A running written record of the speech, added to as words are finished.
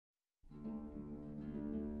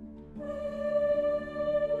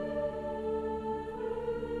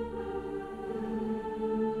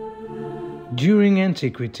During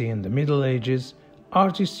antiquity and the Middle Ages,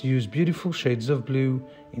 artists used beautiful shades of blue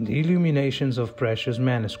in the illuminations of precious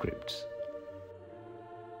manuscripts.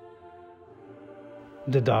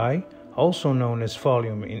 The dye, also known as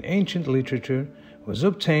folium in ancient literature, was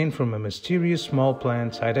obtained from a mysterious small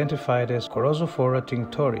plant identified as Chrozophora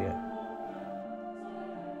tinctoria.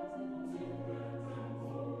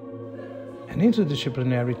 An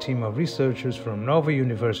interdisciplinary team of researchers from Nova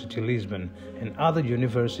University Lisbon and other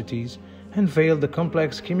universities unveiled the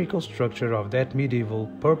complex chemical structure of that medieval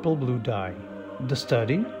purple-blue dye. The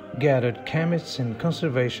study gathered chemists and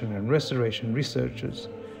conservation and restoration researchers,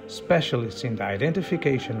 specialists in the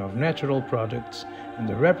identification of natural products and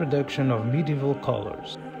the reproduction of medieval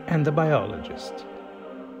colors, and the biologist.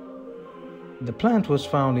 The plant was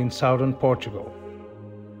found in southern Portugal.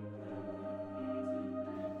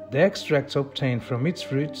 The extracts obtained from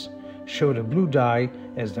its roots showed a blue dye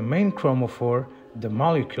as the main chromophore, the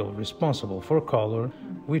molecule responsible for color,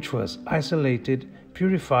 which was isolated,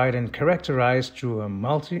 purified and characterized through a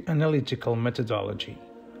multi-analytical methodology.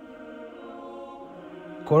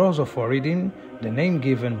 Chrozophora, the name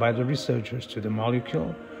given by the researchers to the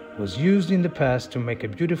molecule, was used in the past to make a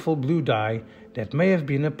beautiful blue dye that may have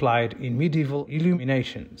been applied in medieval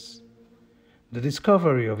illuminations. The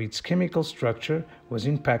discovery of its chemical structure was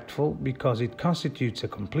impactful because it constitutes a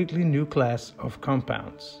completely new class of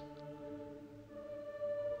compounds.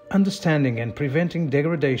 Understanding and preventing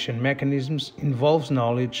degradation mechanisms involves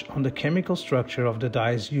knowledge on the chemical structure of the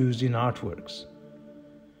dyes used in artworks.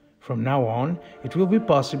 From now on, it will be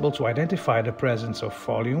possible to identify the presence of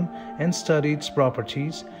folium and study its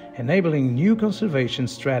properties, enabling new conservation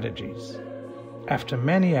strategies. After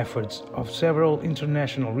many efforts of several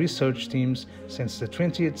international research teams since the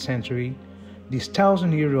 20th century, this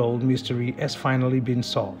 1,000-year-old mystery has finally been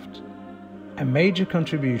solved. A major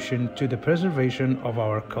contribution to the preservation of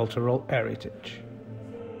our cultural heritage.